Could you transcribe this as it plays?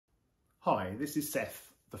Hi, this is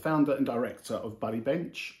Seth, the founder and director of Buddy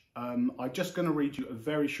Bench. I'm just going to read you a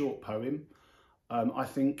very short poem. I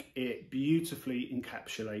think it beautifully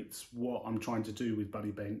encapsulates what I'm trying to do with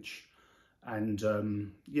Buddy Bench,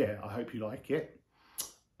 and yeah, I hope you like it.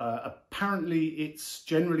 Apparently it's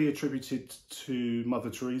generally attributed to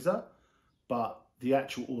Mother Teresa, but the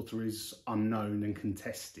actual author is unknown and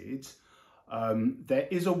contested. There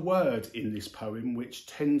is a word in this poem which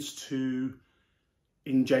tends to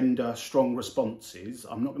engender strong responses.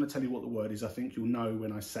 I'm not going to tell you what the word is. I think you'll know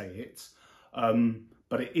when I say it,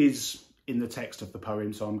 but it is in the text of the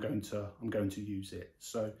poem, so I'm going to use it.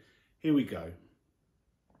 So here we go.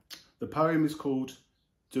 The poem is called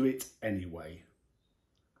Do It Anyway.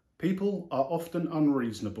 People are often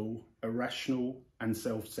unreasonable, irrational and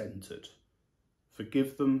self-centered.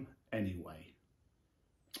 Forgive them anyway.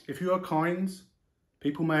 If you are kind,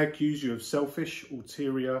 people may accuse you of selfish,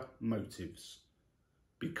 ulterior motives.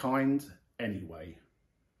 Be kind anyway.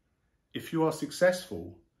 If you are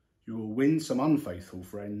successful, you will win some unfaithful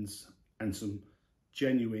friends and some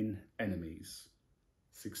genuine enemies.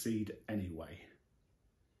 Succeed anyway.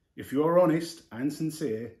 If you are honest and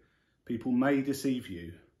sincere, people may deceive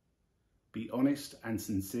you. Be honest and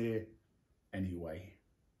sincere anyway.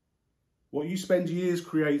 What you spend years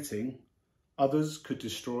creating, others could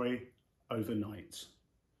destroy overnight.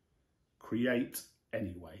 Create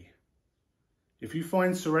anyway. If you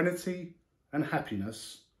find serenity and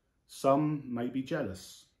happiness, some may be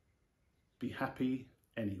jealous. Be happy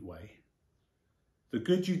anyway. The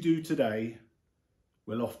good you do today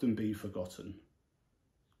will often be forgotten.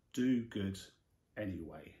 Do good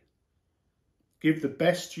anyway. Give the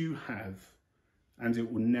best you have, and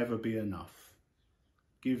it will never be enough.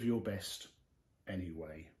 Give your best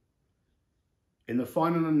anyway. In the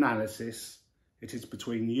final analysis, it is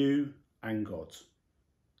between you and God.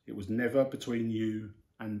 It was never between you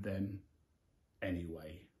and them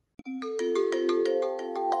anyway.